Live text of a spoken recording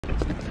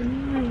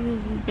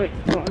Wait,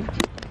 hold on.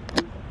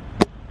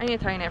 I need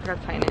to tighten it. I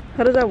forgot to tighten it.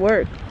 How does that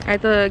work? I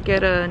have to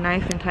get a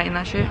knife and tighten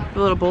that shit. The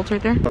little bolts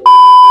right there.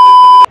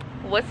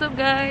 What's up,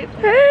 guys?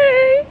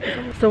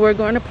 Hey! So we're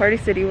going to Party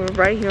City. We're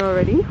right here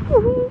already.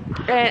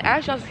 And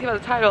as y'all see by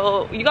the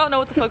title, you all know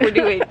what the fuck we're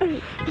doing.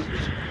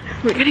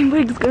 We're getting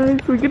wigs, guys.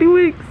 We're getting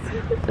wigs.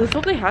 Let's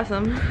hope they have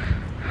some.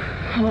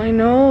 Oh, I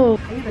know.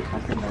 I need the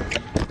custom mode.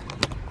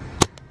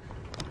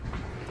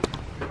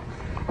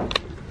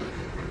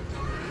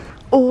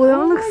 Oh, that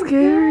one looks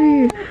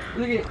scary.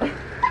 Look at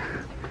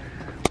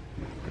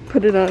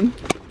Put it on.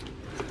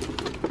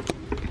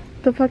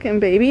 The fucking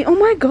baby. Oh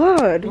my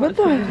god. What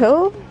the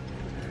hell?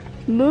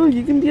 Look,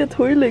 you can be a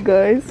toilet,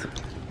 guys.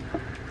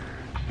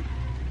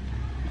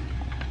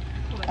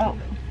 Oh.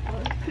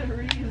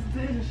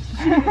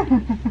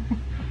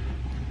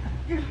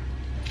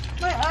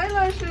 My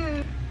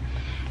eyelashes.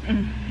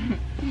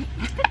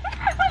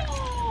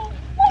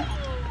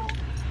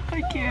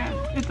 I can't.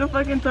 It's a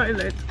fucking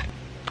toilet.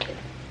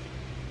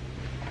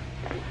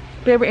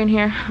 Babe, we're in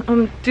here.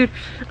 Dude,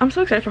 I'm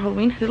so excited for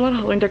Halloween. There's a lot of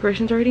Halloween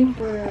decorations already.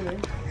 Where are they?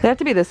 They have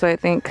to be this way, I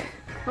think.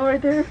 Oh,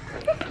 right there.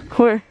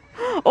 Where?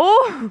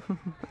 Oh!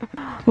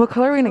 What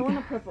color are we I gonna want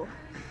get? a purple.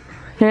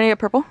 You're gonna get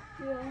purple?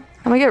 Yeah.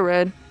 I'm gonna get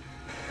red.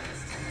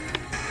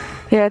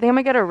 Yeah, I think I'm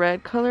gonna get a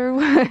red color.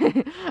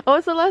 Oh,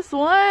 it's the last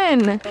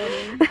one.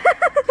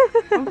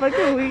 I'm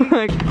fucking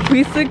weak.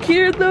 We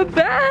secured the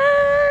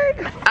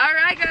bag. All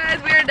right, guys,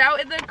 we are now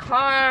in the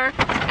car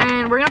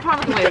and we're gonna put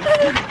on the wigs.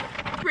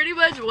 Pretty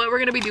much what we're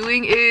gonna be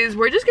doing is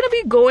we're just gonna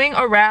be going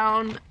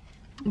around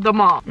the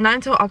mall. Not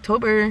until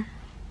October.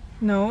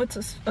 No, it's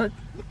a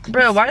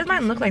Bro, why does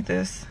mine look like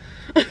this?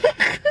 You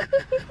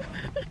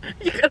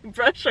gotta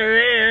brush her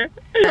hair.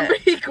 Remember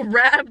he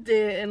grabbed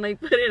it and like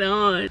put it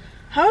on.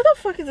 How the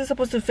fuck is this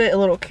supposed to fit a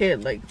little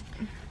kid? Like,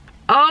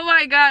 oh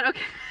my god,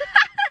 okay.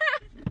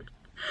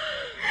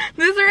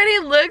 This already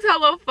looks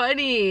hella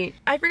funny.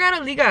 I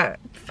forgot a Liga.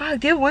 Fuck,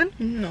 do you have one?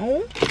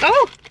 no.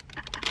 Oh!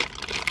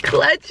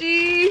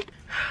 Clutchy!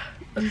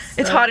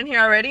 It's hot in here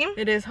already.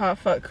 It is hot,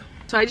 fuck.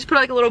 So I just put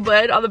like a little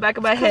bud on the back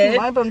of my head.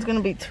 My bum's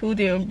gonna be too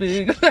damn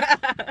big.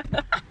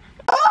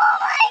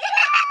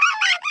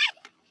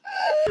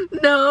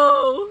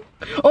 No.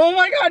 Oh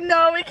my god,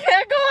 no, we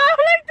can't go out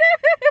like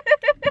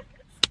this.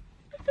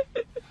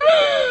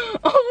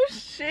 Oh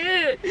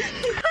shit.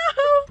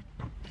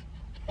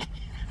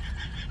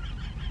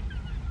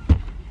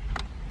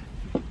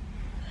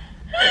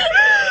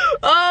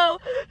 Oh,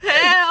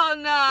 hell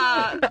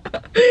nah.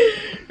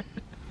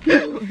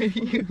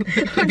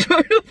 I'm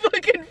trying to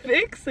fucking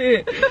fix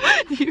it.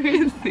 You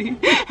can see.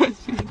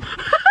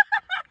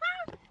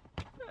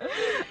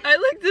 I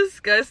look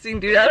disgusting,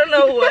 dude. I don't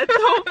know what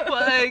the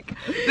fuck.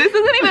 This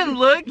doesn't even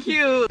look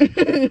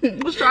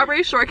cute.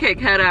 Strawberry shortcake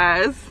head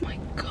ass. Oh my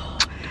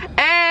god.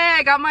 Hey,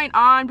 I got mine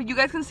on, but you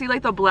guys can see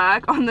like the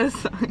black on the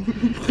side.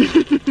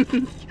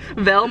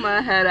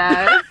 Velma head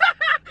ass.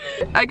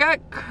 I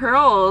got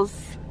curls.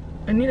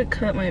 I need to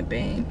cut my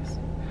bangs.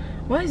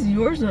 Why is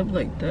yours up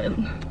like that?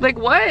 Like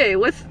what?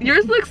 What's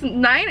yours looks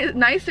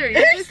nicer.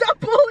 Hey, stop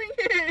pulling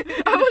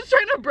it! I was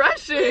trying to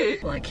brush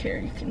it. Black hair,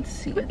 you can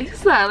see What it.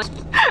 is that?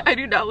 Like, I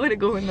do not want to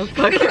go in the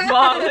fucking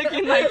mall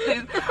looking like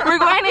this. We're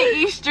going to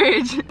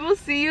Eastridge. We'll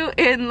see you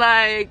in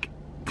like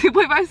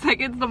 2.5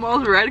 seconds. The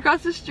mall's right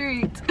across the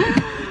street.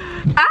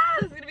 Ah,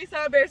 this is gonna be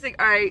so embarrassing.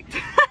 All right.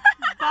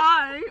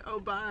 Bye. Oh,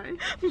 bye.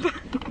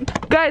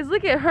 Guys,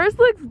 look at hers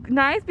looks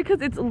nice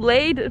because it's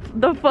laid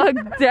the fuck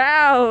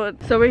down.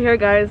 So we're here,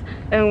 guys,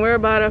 and we're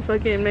about to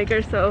fucking make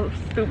ourselves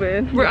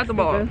stupid. We're at the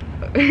mall.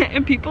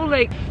 And people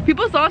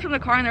saw us from the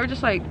car and they were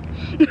just like,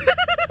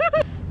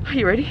 are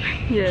you ready?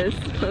 Yes,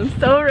 I'm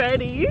so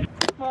ready.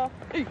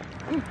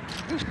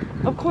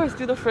 Of course,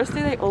 dude, the first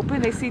day they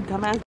open, they see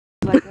dumbass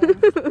like us.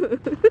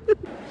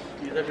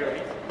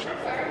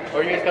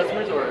 Are you guys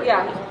customers or?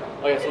 Yeah.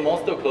 Oh yeah, so the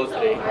mall's still closed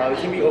today.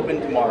 It's gonna be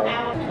open tomorrow.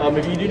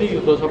 If you do need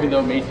to close shopping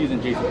though, Macy's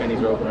and JCPenney's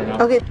are open right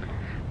now. Okay.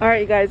 Alright,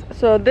 you guys,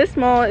 so this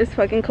mall is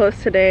fucking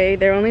closed today.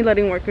 They're only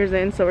letting workers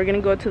in, so we're gonna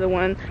go to the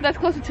one That's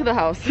closer to the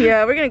house.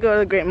 Yeah, we're gonna go to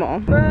the Great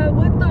Mall. Bro,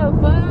 what the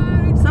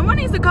fuck? Someone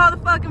needs to call the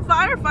fucking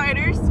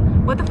firefighters.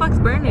 What the fuck's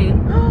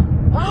burning? Oh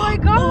my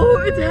god! Oh,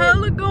 it's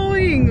hella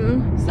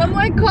going.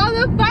 Someone call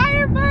the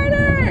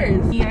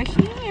firefighters! Here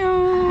she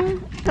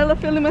is. Hella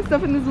feeling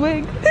myself in this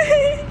wig.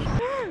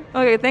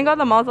 Okay, thank God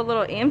the mall's a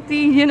little empty,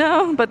 you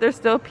know, but there's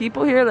still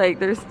people here, like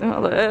there's still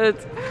lit.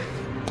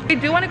 We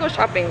do want to go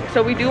shopping,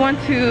 so we do want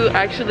to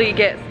actually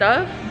get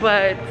stuff,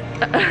 but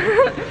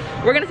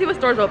we're gonna see what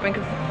stores open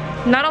because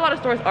not a lot of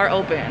stores are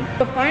open.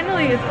 But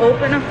finally it's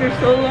open after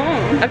so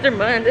long. After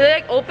months, it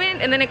like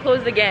opened and then it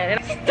closed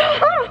again.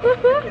 Stop!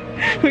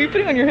 What are you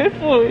putting on your head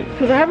for?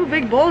 Because I have a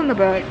big bowl in the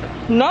back.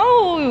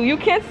 No, you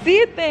can't see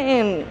it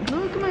then.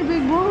 Look at my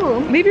big bowl.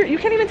 Maybe you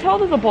can't even tell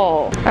there's a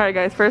ball. All right,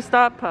 guys, first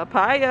stop,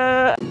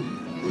 papaya.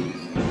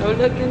 So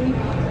looking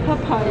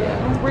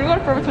papaya. We're going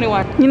to Forever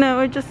 21. You know,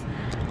 we're just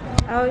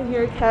out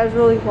here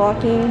casually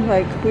walking,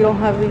 like we don't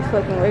have these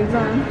fucking wigs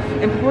on.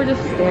 And people are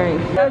just staring.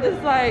 I'm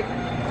just like,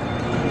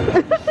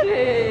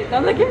 shit.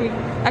 Don't look at me.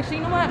 Actually,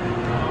 you know what?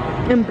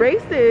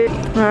 Embrace it.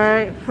 All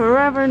right,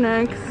 forever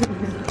next.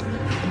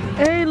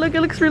 Hey, look,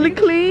 it looks really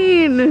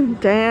clean.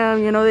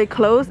 Damn, you know, they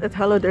close, it's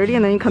hella dirty,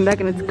 and then you come back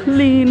and it's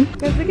clean.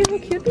 Guys, look at how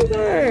cute these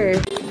are.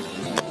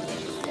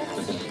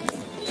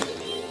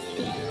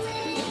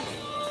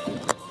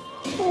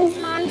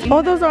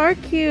 Oh, those are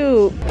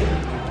cute.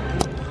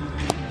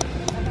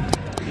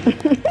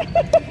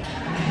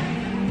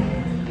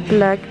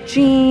 Black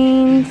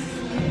jeans.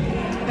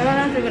 I don't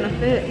know if they're gonna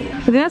fit.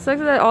 The thing that sucks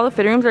is that all the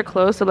fitting rooms are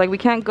closed, so like we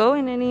can't go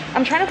in any.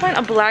 I'm trying to find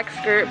a black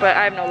skirt, but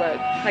I have no luck.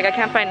 Like I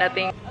can't find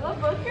nothing. I love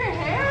both your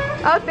hair.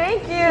 Oh,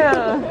 thank you.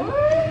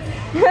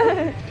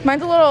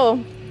 Mine's a little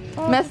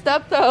messed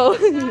up though.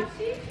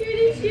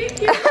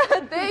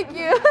 Thank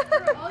you.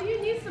 For all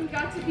you need some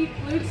got to be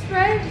flute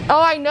spray.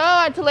 Oh, I know.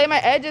 I have to lay my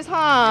edges, huh?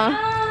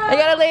 I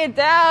gotta lay it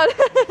down.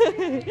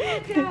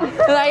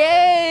 Like,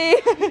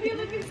 hey. You're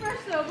looking fresh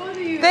though, both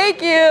of you.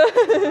 Thank you.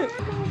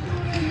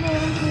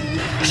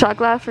 Shot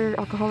glass for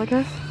alcohol, I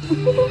guess.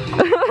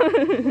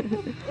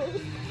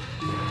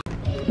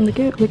 look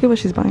at what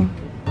she's buying.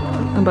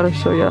 I'm about to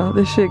show y'all.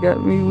 This shit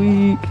got me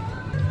weak.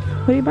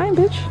 What are you buying,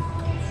 bitch?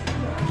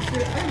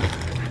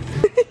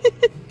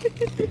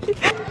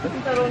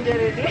 I don't get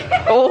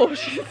any. Oh,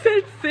 she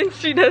said since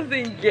she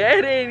doesn't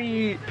get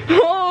any.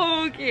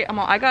 Oh, okay.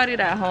 I got it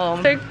at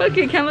home. Like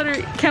fucking can't let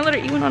her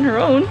eat one on her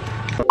own.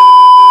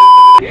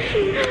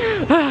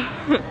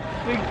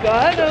 We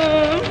got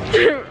them.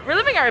 We're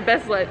living our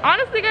best life.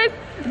 Honestly, guys,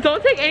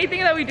 don't take anything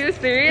that we do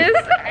serious.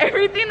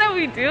 Everything that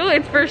we do,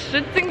 it's for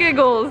shits and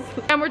giggles.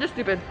 And we're just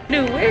stupid.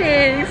 New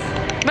wigs.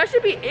 My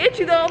shit be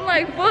itchy though. I'm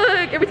like,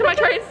 fuck. Every time I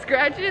try to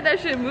scratch it, that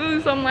shit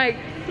moves. So I'm like,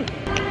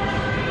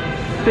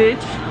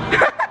 bitch.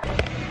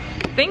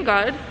 Thank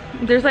God.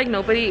 There's like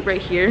nobody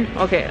right here.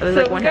 Okay, there's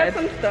like one head.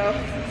 So we got some stuff.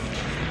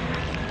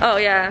 Oh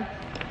yeah.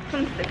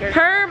 Some stickers.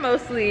 Her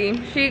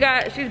mostly. She's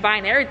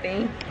buying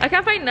everything. I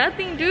can't find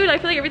nothing, dude. I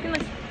feel like everything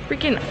looks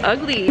freaking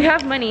ugly. You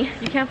have money,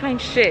 you can't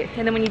find shit.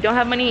 And then when you don't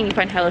have money and you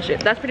find hella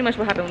shit. That's pretty much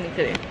what happened with me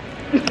today.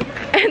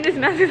 And this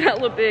mask is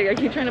hella big. I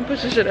keep trying to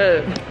push this shit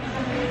up.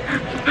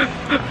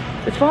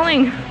 It's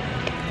falling.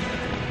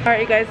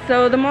 Alright guys,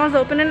 so the mall's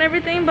open and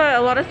everything, but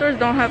a lot of stores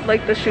don't have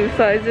like the shoe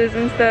sizes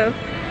and stuff.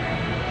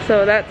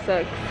 So that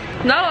sucks.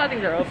 Not a lot of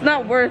things are open. It's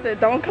not worth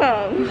it, don't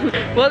come.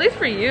 Well, at least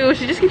for you,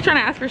 she just keeps trying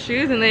to ask for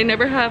shoes and they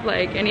never have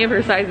like any of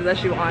her sizes that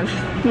she wants.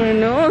 I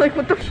know, like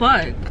what the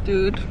fuck,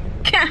 dude.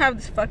 Can't have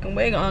this fucking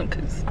wig on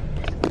because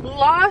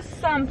lost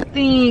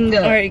something.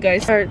 Alright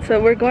guys, alright, so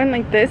we're going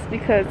like this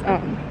because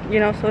you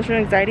know, social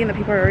anxiety and the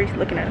people are already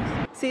looking at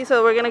us. See,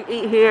 so we're gonna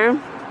eat here.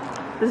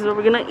 This is what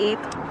we're gonna eat.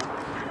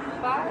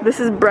 Bye. This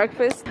is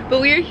breakfast.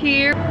 But we're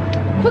here.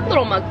 Quick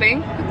little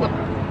mukbang.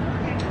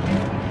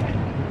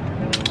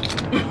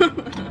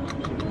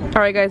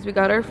 Alright guys, we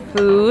got our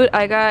food.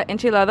 I got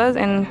enchiladas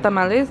and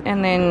tamales,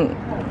 and then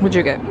what'd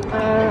you get?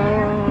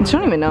 I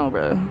don't even know,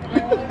 bro.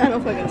 I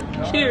don't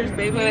fucking. Cheers,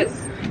 baby.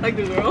 Like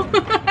the girl.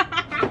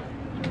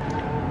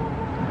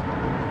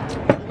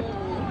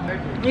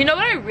 You know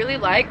what I really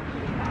like?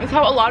 Is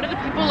how a lot of the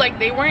people, like,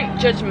 they weren't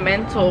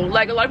judgmental.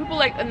 Like, a lot of people,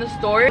 like, in the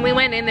store, when we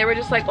went in, they were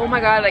just like, oh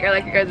my god, like, I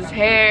like your guys'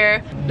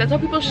 hair. That's how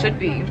people should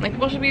be. Like,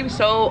 people should be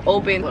so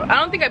open. I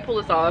don't think I pull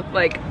this off.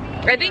 Like,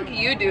 I think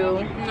you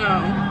do.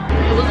 No.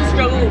 It was a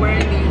struggle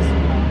wearing these.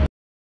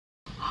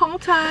 Whole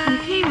time. I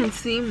can't even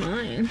see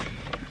mine.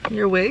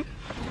 Your wig?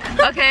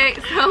 Okay,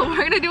 so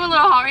we're gonna do a little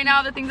haul right now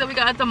of the things that we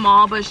got at the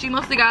mall, but she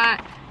mostly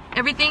got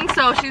everything,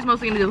 so she's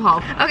mostly gonna do the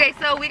haul. Okay,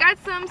 so we got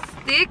some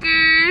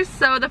stickers.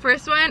 So the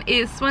first one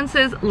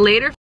says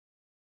later.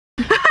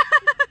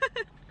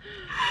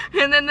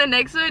 And then the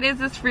next one is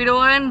this Frida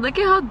one. Look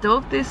at how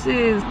dope this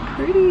is.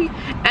 Pretty.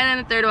 And then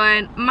the third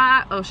one,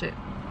 my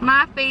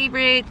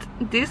favorite,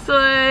 this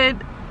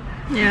one.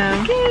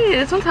 Yeah. Okay,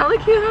 this one's hella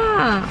cute,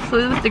 huh? So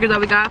these are the stickers that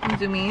we got from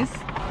Zoomies.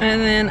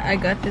 And then I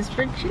got this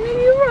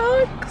Virginity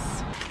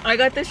Rocks. I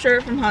got this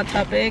shirt from Hot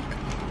Topic.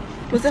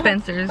 Was it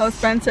Spencer's? Oh,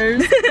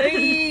 Spencer's.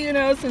 Hey, you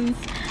know, since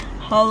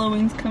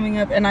Halloween's coming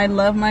up, and I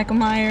love Michael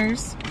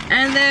Myers.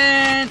 And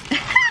then,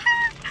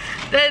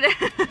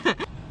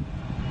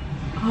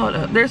 hold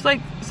up, there's like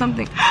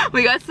something.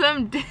 We got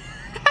some,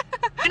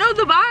 you know,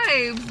 the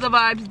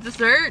vibes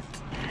dessert.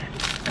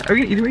 Are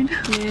we gonna eat it right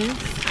now?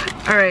 Yes.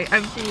 All right,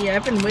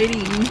 I've been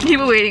waiting. You've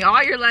been waiting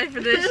all your life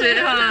for this shit,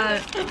 huh?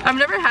 I've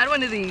never had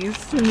one of these.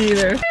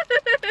 Neither.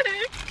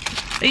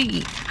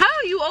 Hey, how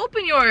do you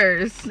open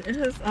yours? It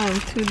has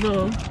two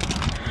little.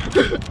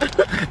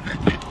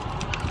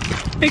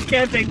 I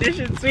can't take this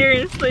shit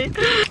seriously.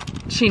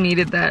 She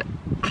needed that.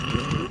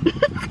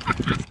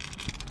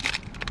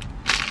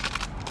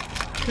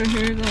 So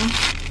here you go.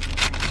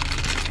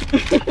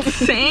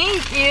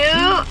 Thank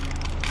you.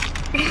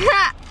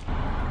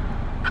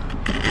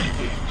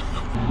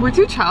 We're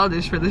too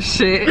childish for this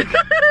shit.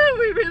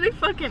 We really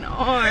fucking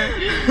are.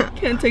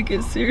 Can't take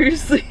it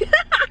seriously.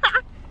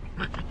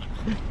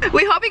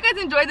 We hope you guys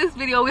enjoyed this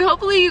video.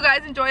 Hopefully you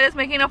guys enjoyed us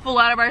making a fool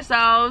out of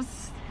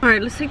ourselves. Alright,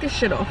 let's take this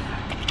shit off.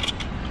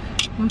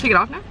 You wanna take it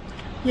off now?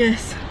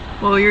 Yes.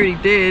 Well, you already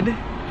did.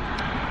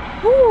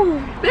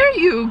 Woo. There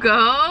you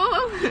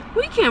go.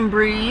 We can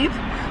breathe.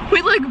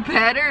 We look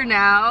better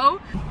now.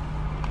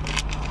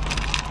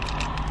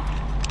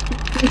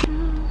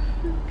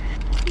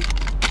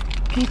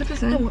 Can you put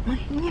this in?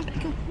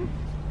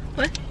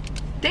 What?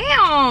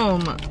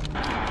 Damn!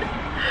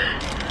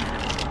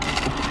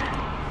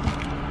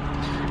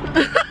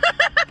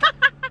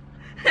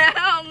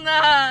 Hell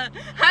nah!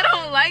 I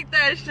don't like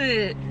that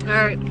shit.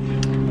 Alright,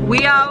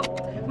 we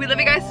out. We love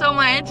you guys so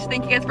much.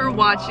 Thank you guys for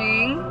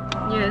watching.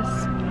 Yes.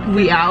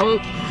 We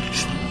out.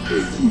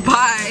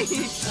 Bye.